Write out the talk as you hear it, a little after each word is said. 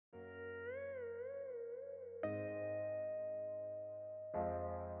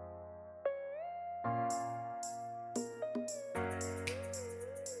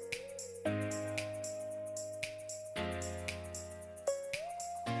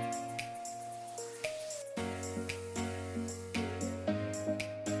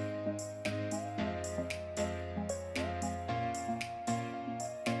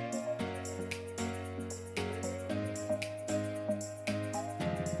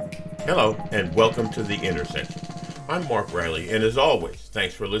Hello, and welcome to The Intersection. I'm Mark Riley, and as always,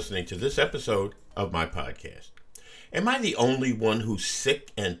 thanks for listening to this episode of my podcast. Am I the only one who's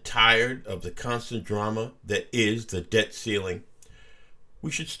sick and tired of the constant drama that is the debt ceiling?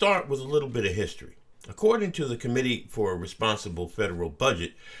 We should start with a little bit of history. According to the Committee for a Responsible Federal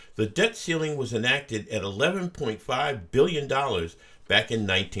Budget, the debt ceiling was enacted at $11.5 billion back in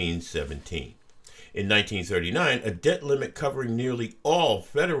 1917. In 1939, a debt limit covering nearly all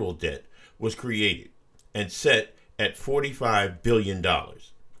federal debt was created and set at $45 billion.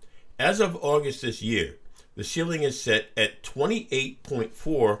 As of August this year, the ceiling is set at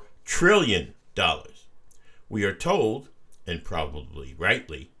 $28.4 trillion. We are told, and probably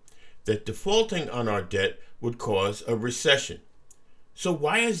rightly, that defaulting on our debt would cause a recession. So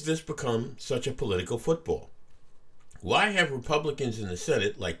why has this become such a political football? Why have Republicans in the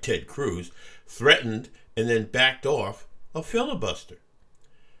Senate, like Ted Cruz, threatened and then backed off a filibuster?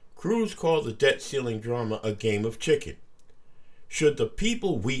 Cruz called the debt ceiling drama a game of chicken. Should the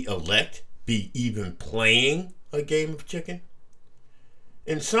people we elect be even playing a game of chicken?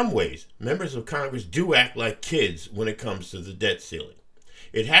 In some ways, members of Congress do act like kids when it comes to the debt ceiling.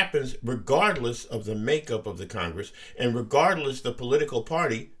 It happens regardless of the makeup of the Congress and regardless the political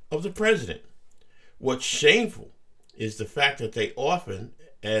party of the president. What's shameful is the fact that they often,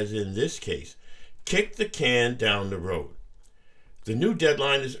 as in this case, kick the can down the road. The new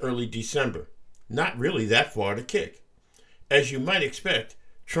deadline is early December, not really that far to kick. As you might expect,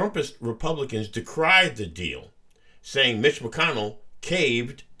 Trumpist Republicans decried the deal, saying Mitch McConnell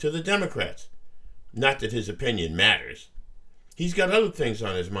caved to the Democrats. Not that his opinion matters. He's got other things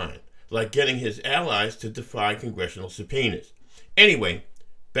on his mind, like getting his allies to defy congressional subpoenas. Anyway,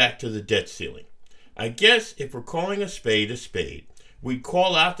 back to the debt ceiling. I guess if we're calling a spade, we'd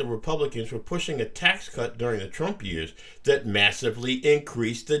call out the Republicans for pushing a tax cut during the Trump years that massively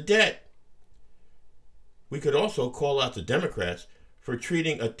increased the debt. We could also call out the Democrats for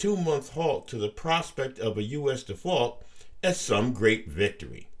treating a 2-month halt to the prospect of a U.S. default as some great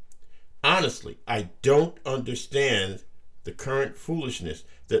victory. Honestly, I don't understand the current foolishness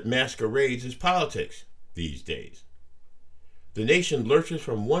that masquerades as politics these days. The nation lurches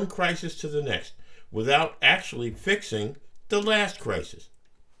from one crisis to the next without actually fixing the last crisis.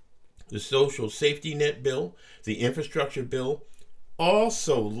 The social safety net bill, the infrastructure bill,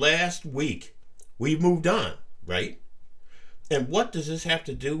 also last week. We moved on, right? And what does this have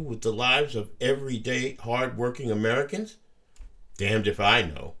to do with the lives of everyday hardworking Americans? Damned if I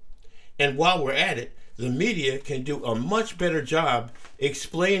know. And while we're at it, the media can do a much better job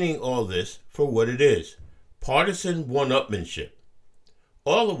explaining all this for what it is: partisan one-upmanship.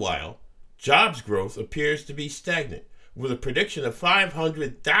 All the while, jobs growth appears to be stagnant, with a prediction of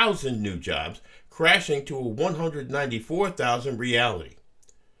 500,000 new jobs crashing to a 194,000 reality.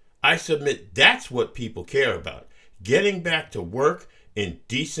 I submit that's what people care about: getting back to work in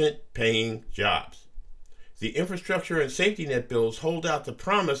decent paying jobs. The infrastructure and safety net bills hold out the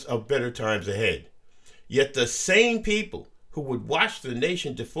promise of better times ahead. Yet the same people who would watch the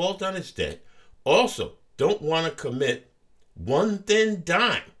nation default on its debt also don't want to commit one thin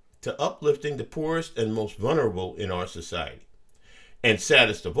dime to uplifting the poorest and most vulnerable in our society. And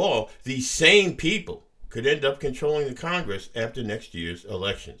saddest of all, these same people could end up controlling the Congress after next year's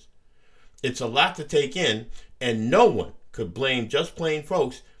elections. It's a lot to take in, and no one could blame just plain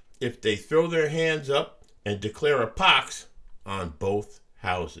folks if they throw their hands up and declare a pox on both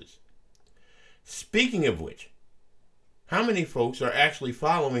houses. Speaking of which, how many folks are actually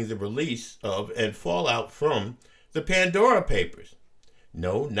following the release of and fallout from the Pandora Papers?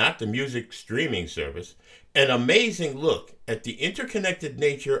 No, not the music streaming service. An amazing look at the interconnected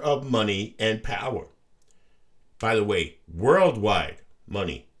nature of money and power. By the way, worldwide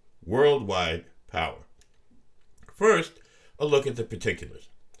money, worldwide power. First, a look at the particulars.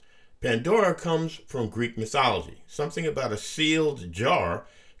 Pandora comes from Greek mythology, something about a sealed jar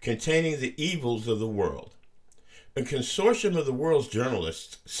containing the evils of the world. A consortium of the world's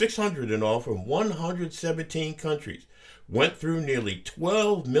journalists, 600 in all from 117 countries, went through nearly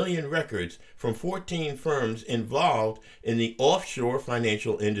 12 million records from 14 firms involved in the offshore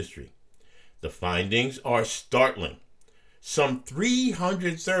financial industry. The findings are startling. Some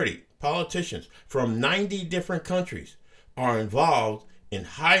 330 politicians from 90 different countries are involved in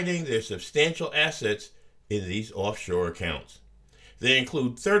hiding their substantial assets in these offshore accounts. They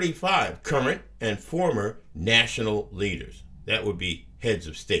include 35 current and former national leaders. That would be heads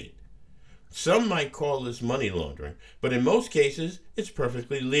of state. Some might call this money laundering, but in most cases, it's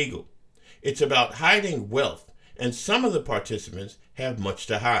perfectly legal. It's about hiding wealth, and some of the participants have much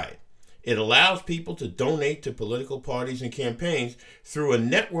to hide. It allows people to donate to political parties and campaigns through a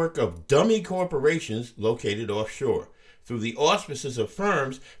network of dummy corporations located offshore, through the auspices of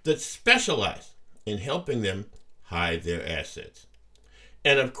firms that specialize in helping them hide their assets.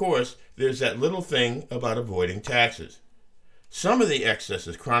 And of course, there's that little thing about avoiding taxes. Some of the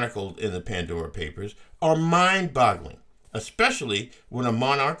excesses chronicled in the Pandora Papers are mind-boggling, especially when a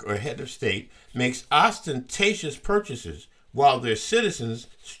monarch or head of state makes ostentatious purchases while their citizens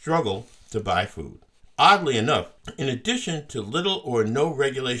struggle to buy food. Oddly enough, in addition to little or no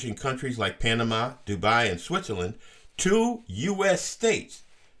regulation countries like Panama, Dubai, and Switzerland, 2 U.S. states,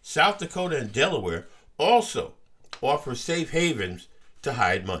 South Dakota and Delaware, also offer safe havens to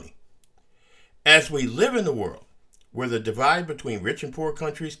hide money. As we live in a world where the divide between rich and poor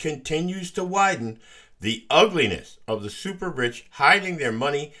countries continues to widen, the ugliness of the super rich hiding their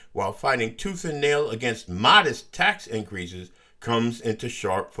money while fighting tooth and nail against modest tax increases comes into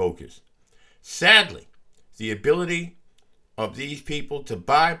sharp focus. Sadly, the ability of these people to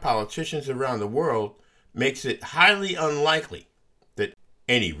buy politicians around the world makes it highly unlikely that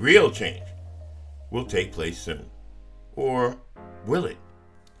any real change will take place soon. Or will it?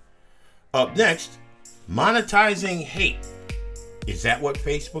 Up next, monetizing hate. Is that what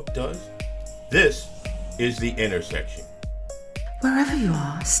Facebook does? This is The Intersection. Wherever you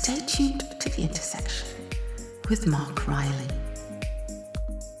are, stay tuned to The Intersection with Mark Riley.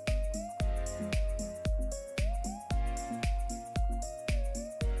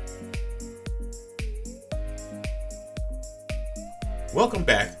 Welcome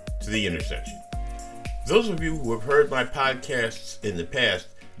back to The Intersection. Those of you who have heard my podcasts in the past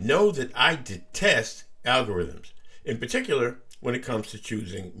know that I detest algorithms, in particular when it comes to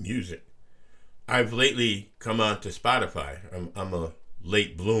choosing music. I've lately come on to Spotify. I'm a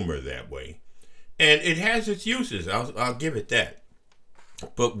late bloomer that way. And it has its uses, I'll give it that.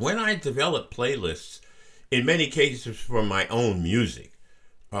 But when I develop playlists, in many cases for my own music,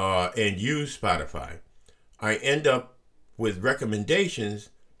 and use Spotify, I end up with recommendations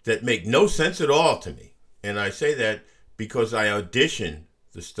that make no sense at all to me. And I say that because I audition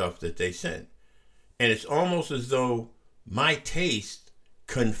the stuff that they send. And it's almost as though my taste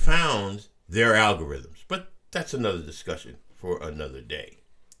confounds their algorithms. But that's another discussion for another day.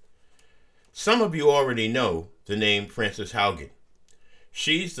 Some of you already know the name Frances Haugen.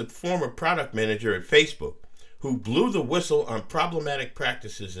 She's the former product manager at Facebook who blew the whistle on problematic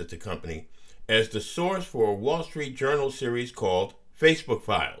practices at the company as the source for a Wall Street Journal series called Facebook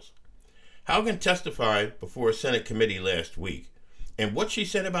Files. Haugen testified before a Senate committee last week, and what she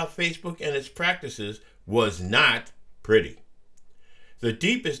said about Facebook and its practices was not pretty. The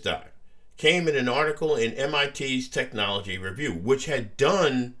deepest dive came in an article in MIT's Technology Review, which had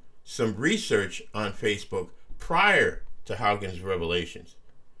done some research on Facebook prior to Haugen's revelations.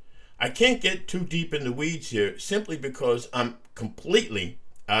 I can't get too deep in the weeds here simply because I'm completely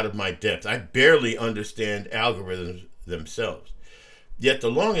out of my depth. I barely understand algorithms themselves. Yet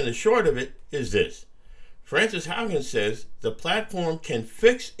the long and the short of it is this. Frances Haugen says the platform can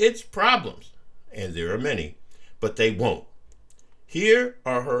fix its problems, and there are many, but they won't. Here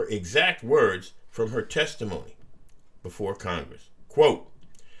are her exact words from her testimony before Congress. Quote,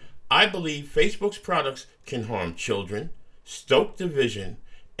 "I believe Facebook's products can harm children, stoke division,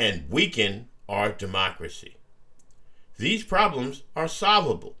 and weaken our democracy. These problems are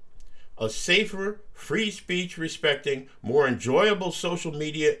solvable. A safer, free speech respecting, more enjoyable social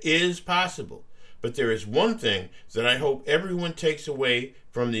media is possible. But there is one thing that I hope everyone takes away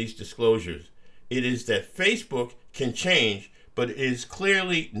from these disclosures. It is that Facebook can change, but it is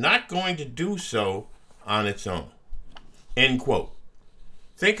clearly not going to do so on its own." End quote.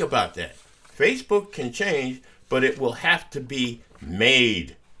 Think about that. Facebook can change, but it will have to be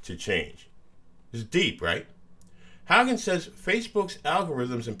made to change. It's deep, right? Haugen says Facebook's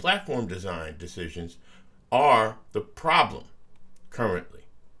algorithms and platform design decisions are the problem currently.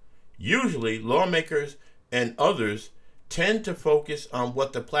 Usually, lawmakers and others tend to focus on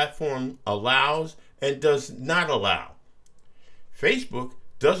what the platform allows and does not allow. Facebook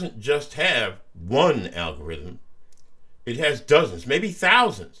doesn't just have one algorithm. It has dozens, maybe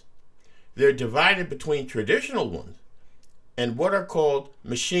thousands. They're divided between traditional ones and what are called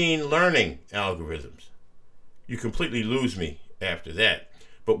machine learning algorithms. You completely lose me after that.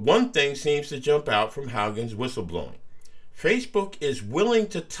 But one thing seems to jump out from Haugen's whistleblowing. Facebook is willing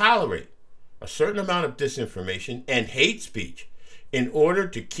to tolerate a certain amount of disinformation and hate speech in order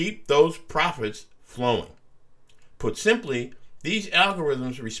to keep those profits flowing. Put simply, these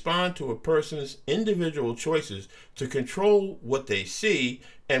algorithms respond to a person's individual choices to control what they see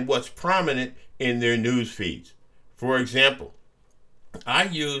and what's prominent in their news feeds. For example, I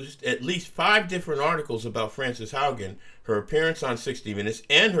used at least 5 different articles about Frances Haugen, her appearance on 60 Minutes,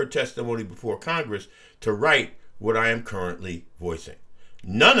 and her testimony before Congress to write what I am currently voicing.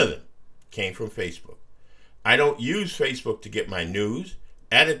 None of them came from Facebook. I don't use Facebook to get my news,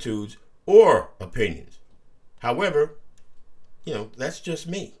 attitudes, or opinions. However, that's just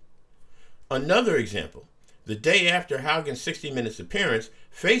me. Another example. The day after Haugen's 60 Minutes appearance,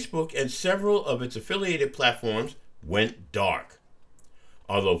 Facebook and several of its affiliated platforms went dark.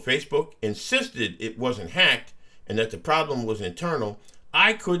 Although Facebook insisted it wasn't hacked and that the problem was internal,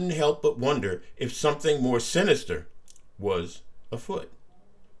 I couldn't help but wonder if something more sinister was afoot.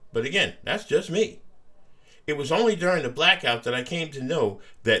 But again, that's just me. It was only during the blackout that I came to know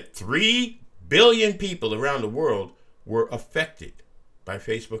that 3 billion people around the world were affected by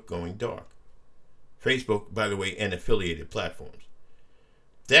Facebook going dark. Facebook, by the way, and affiliated platforms.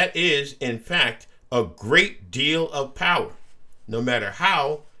 That is, in fact, a great deal of power, no matter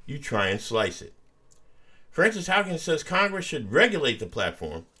how you try and slice it. Frances Haugen says Congress should regulate the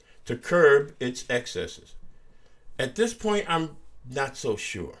platform to curb its excesses. At this point, I'm not so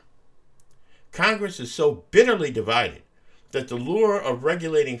sure. Congress is so bitterly divided that the lure of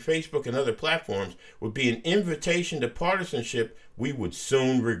regulating Facebook and other platforms would be an invitation to partisanship we would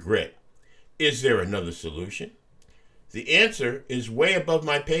soon regret. Is there another solution? The answer is way above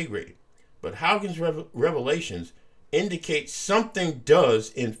my pay grade, but Haugen's revelations indicate something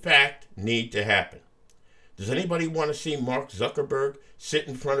does in fact need to happen. Does anybody want to see Mark Zuckerberg sit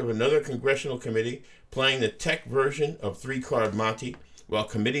in front of another congressional committee playing the tech version of 3-Card Monte while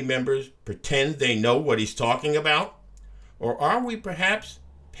committee members pretend they know what he's talking about? Or are we perhaps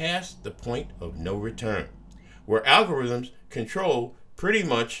past the point of no return, where algorithms control pretty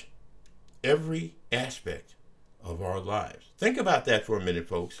much every aspect of our lives? Think about that for a minute,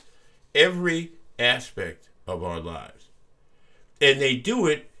 folks. Every aspect of our lives. And they do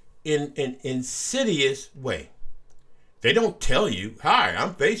it in an insidious way. They don't tell you, hi,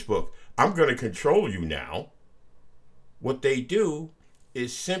 I'm Facebook, I'm going to control you now. What they do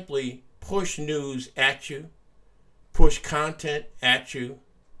is simply push news at you, push content at you,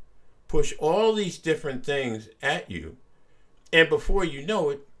 push all these different things at you, and before you know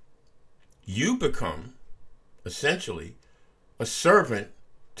it, you become essentially a servant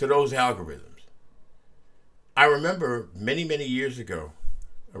to those algorithms. I remember many, many years ago,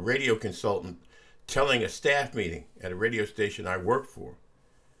 a radio consultant telling a staff meeting at a radio station I worked for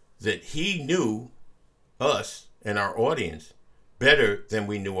that he knew us and our audience better than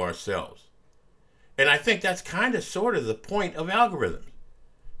we knew ourselves. And I think that's kind of sort of the point of algorithms,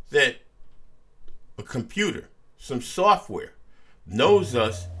 that a computer, some software, knows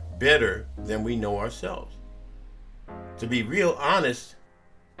us better than we know ourselves. To be real honest,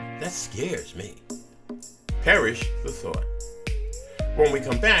 that scares me. Perish the thought. When we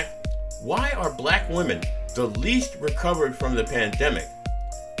come back, why are black women the least recovered from the pandemic?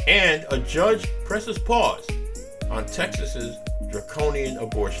 And a judge presses pause on Texas's draconian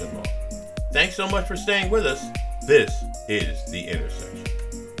abortion law. Thanks so much for staying with us. This is The Intersection.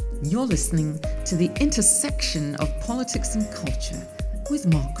 You're listening to The Intersection of Politics and Culture with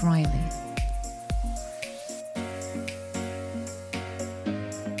Mark Riley.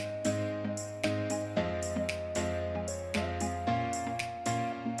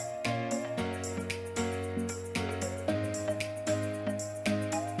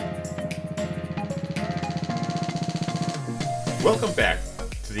 Welcome back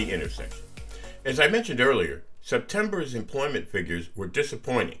to The Intersection. As I mentioned earlier, September's employment figures were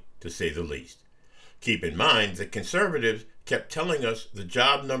disappointing, to say the least. Keep in mind that conservatives kept telling us the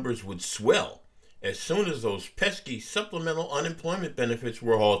job numbers would swell as soon as those pesky supplemental unemployment benefits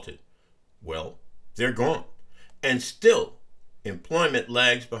were halted. Well, they're gone. And still, employment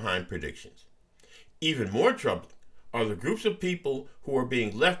lags behind predictions. Even more troubling are the groups of people who are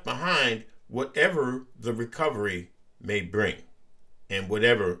being left behind whatever the recovery may bring, and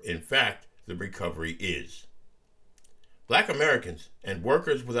whatever, in fact, the recovery is. Black Americans and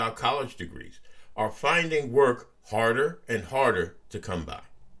workers without college degrees are finding work harder and harder to come by.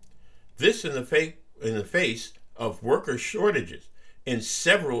 This in the face of worker shortages in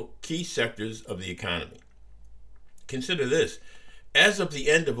several key sectors of the economy. Consider this. As of the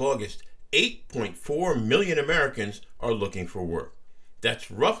end of August, 8.4 million Americans are looking for work.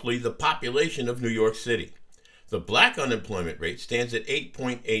 That's roughly the population of New York City. The black unemployment rate stands at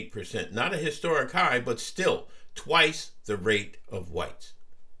 8.8%, not a historic high, but still twice the rate of whites.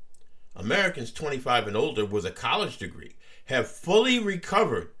 Americans 25 and older with a college degree have fully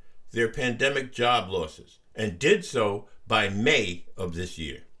recovered their pandemic job losses and did so by May of this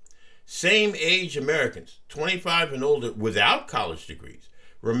year. Same-age Americans, 25 and older without college degrees,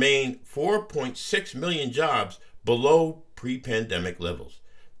 remain 4.6 million jobs below pre-pandemic levels.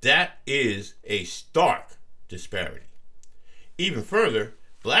 That is a stark disparity. Even further,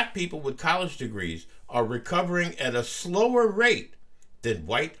 black people with college degrees are recovering at a slower rate than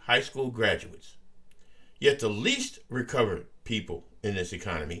white high school graduates. Yet the least recovered people in this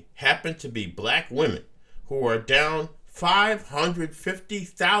economy happen to be black women, who are down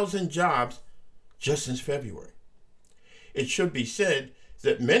 550,000 jobs just since February. It should be said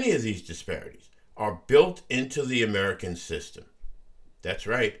that many of these disparities are built into the American system. That's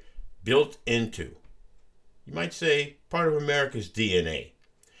right, built into. You might say part of America's DNA.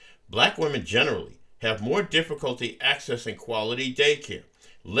 Black women generally have more difficulty accessing quality daycare,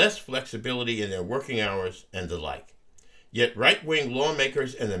 less flexibility in their working hours, and the like. Yet right-wing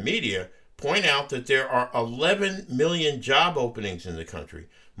lawmakers and the media point out that there are 11 million job openings in the country,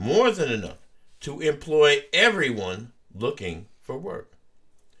 more than enough to employ everyone looking for work.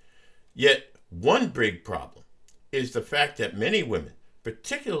 Yet one big problem is the fact that many women,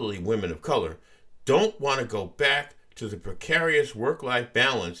 particularly women of color, don't want to go back to the precarious work-life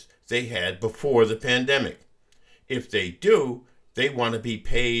balance they had before the pandemic. If they do, they want to be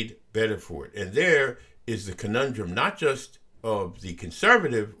paid better for it. And there is the conundrum, not just of the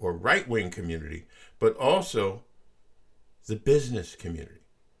conservative or right-wing community, but also the business community.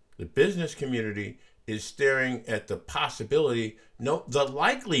 The business community is staring at the possibility, no, the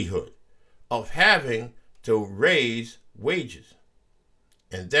likelihood of having to raise wages.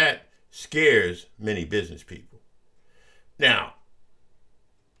 And that scares many business people. Now,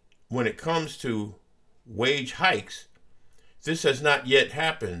 when it comes to wage hikes, this has not yet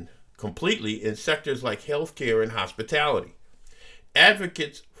happened completely in sectors like healthcare and hospitality.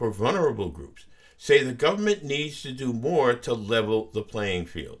 Advocates for vulnerable groups say the government needs to do more to level the playing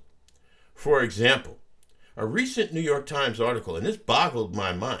field. For example, a recent New York Times article, and this boggled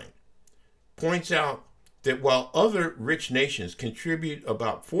my mind, points out that while other rich nations contribute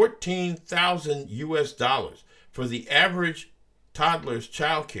about $14,000 US for the average toddler's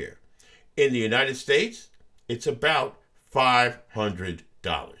childcare, in the United States, it's about $500.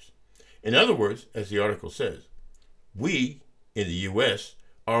 In other words, as the article says, we in the U.S.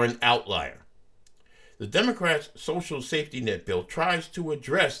 are an outlier. The Democrats' social safety net bill tries to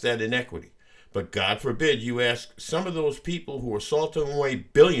address that inequity, but God forbid you ask some of those people who are salting away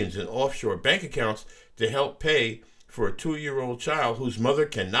billions in offshore bank accounts to help pay for a 2-year-old child whose mother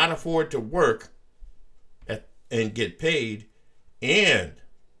cannot afford to work and get paid and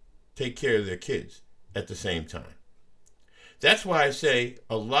take care of their kids at the same time. That's why I say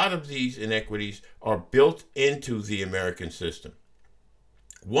a lot of these inequities are built into the American system.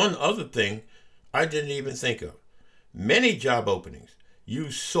 One other thing I didn't even think of. Many job openings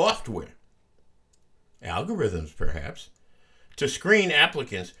use software, algorithms perhaps, to screen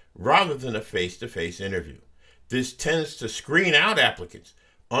applicants rather than a face-to-face interview. This tends to screen out applicants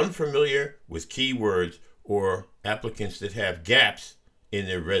unfamiliar with keywords or applicants that have gaps in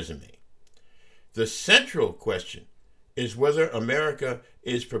their resume. The central question is whether America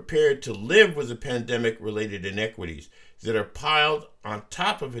is prepared to live with the pandemic-related inequities that are piled on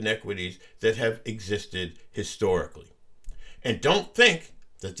top of inequities that have existed historically. And don't think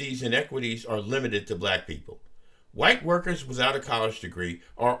that these inequities are limited to black people. White workers without a college degree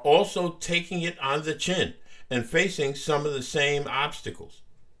are also taking it on the chin and facing some of the same obstacles.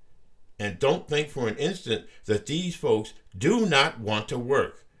 And don't think for an instant that these folks do not want to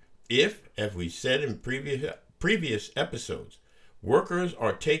work. If, as we said in previous episodes, workers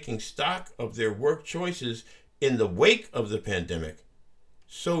are taking stock of their work choices in the wake of the pandemic,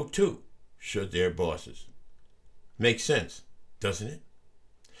 so too should their bosses. Makes sense, doesn't it?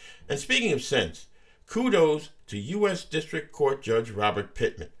 And speaking of sense, kudos to U.S. District Court Judge Robert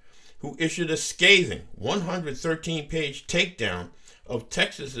Pittman, who issued a scathing 113-page takedown of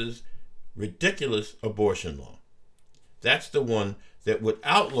Texas's ridiculous abortion law. That's the one that would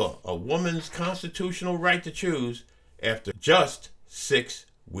outlaw a woman's constitutional right to choose after just 6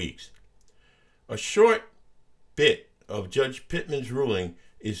 weeks. A short bit of Judge Pittman's ruling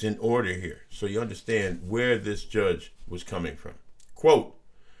is in order here, so you understand where this judge was coming from. Quote,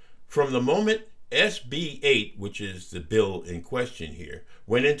 from the moment SB 8, which is the bill in question here,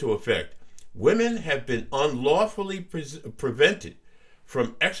 went into effect, women have been unlawfully prevented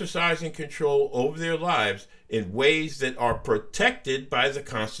from exercising control over their lives in ways that are protected by the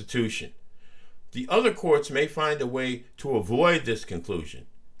Constitution. The other courts may find a way to avoid this conclusion,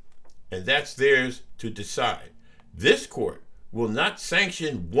 and that's theirs to decide. This court will not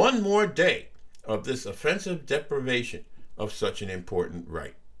sanction one more day of this offensive deprivation of such an important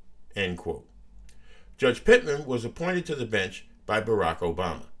right. end quote. Judge Pittman was appointed to the bench by Barack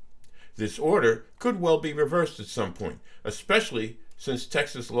Obama. This order could well be reversed at some point, especially since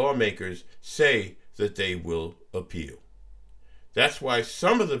Texas lawmakers say that they will appeal. That's why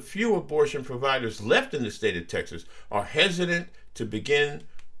some of the few abortion providers left in the state of Texas are hesitant to begin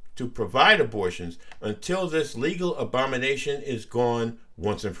to provide abortions until this legal abomination is gone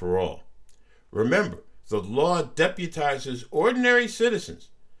once and for all. Remember, the law deputizes ordinary citizens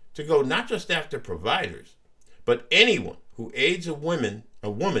to go not just after providers, but anyone who aids a woman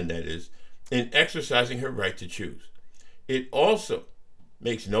that is, in exercising her right to choose. It also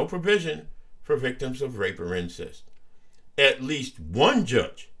makes no provision for victims of rape or incest. At least one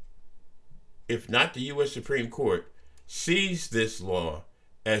judge, if not the U.S. Supreme Court, sees this law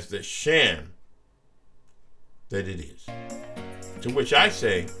as the sham that it is. To which I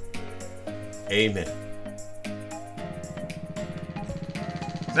say, amen.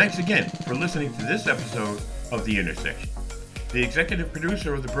 Thanks again for listening to this episode of The Intersection. The executive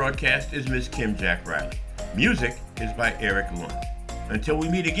producer of the broadcast is Ms. Kim Jack Riley. Music is by Eric Lund. Until we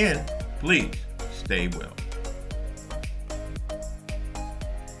meet again, please stay well.